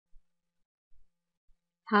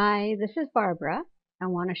Hi, this is Barbara. I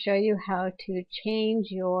want to show you how to change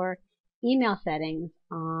your email settings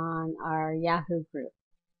on our Yahoo group.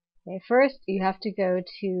 Okay, first you have to go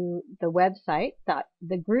to the website,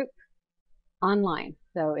 the group online.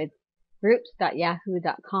 So it's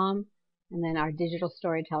groups.yahoo.com and then our digital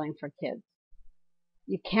storytelling for kids.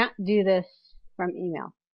 You can't do this from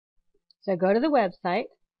email. So go to the website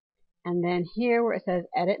and then here where it says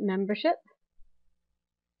edit membership,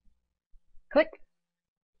 click.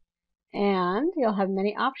 And you'll have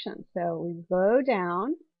many options. So we go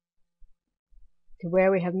down to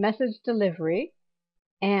where we have message delivery.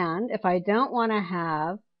 And if I don't want to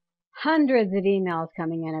have hundreds of emails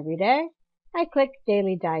coming in every day, I click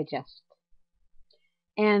Daily Digest.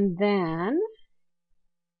 And then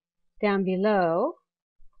down below,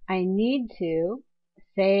 I need to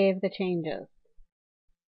save the changes.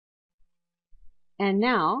 And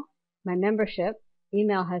now my membership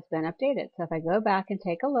email has been updated. So if I go back and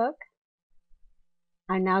take a look,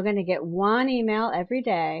 I'm now going to get one email every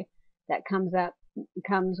day that comes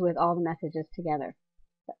with all the messages together.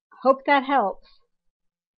 Hope that helps.